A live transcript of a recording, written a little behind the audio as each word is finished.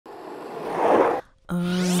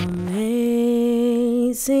Amazing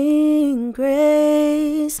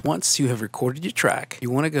grace. Once you have recorded your track, you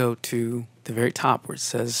want to go to the very top where it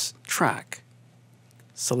says track.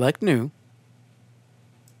 Select new.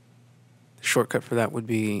 The shortcut for that would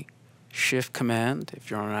be Shift Command if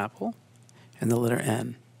you're on an Apple, and the letter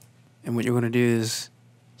N. And what you're going to do is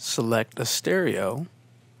select a stereo.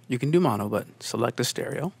 You can do mono, but select a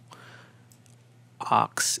stereo.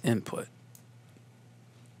 Aux input.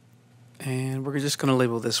 And we're just going to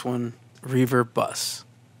label this one Reverb Bus.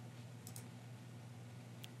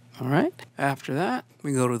 All right. After that,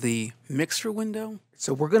 we go to the mixer window.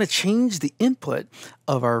 So we're going to change the input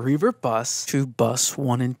of our Reverb bus to bus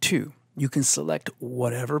 1 and 2. You can select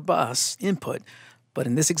whatever bus input, but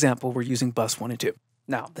in this example, we're using bus 1 and 2.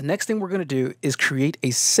 Now, the next thing we're going to do is create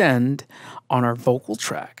a send on our vocal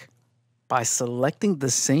track by selecting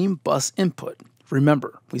the same bus input.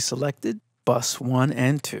 Remember, we selected bus 1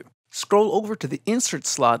 and 2. Scroll over to the insert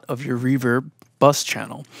slot of your Reverb bus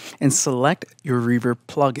channel and select your Reverb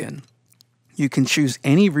plugin. You can choose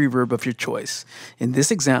any reverb of your choice. In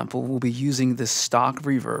this example, we'll be using the stock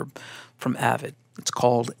reverb from Avid. It's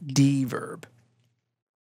called Reverb.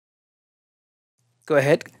 Go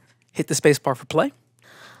ahead, hit the spacebar for play.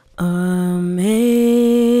 Amazing.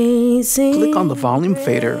 Click on the volume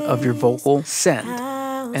fader of your vocal send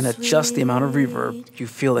and adjust the amount of reverb you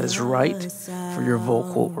feel is right for your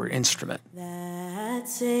vocal or instrument. That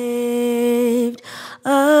saved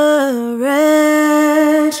a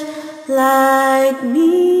wretch like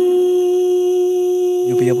me.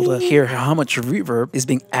 You'll be able to hear how much reverb is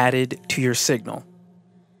being added to your signal.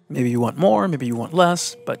 Maybe you want more, maybe you want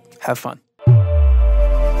less, but have fun.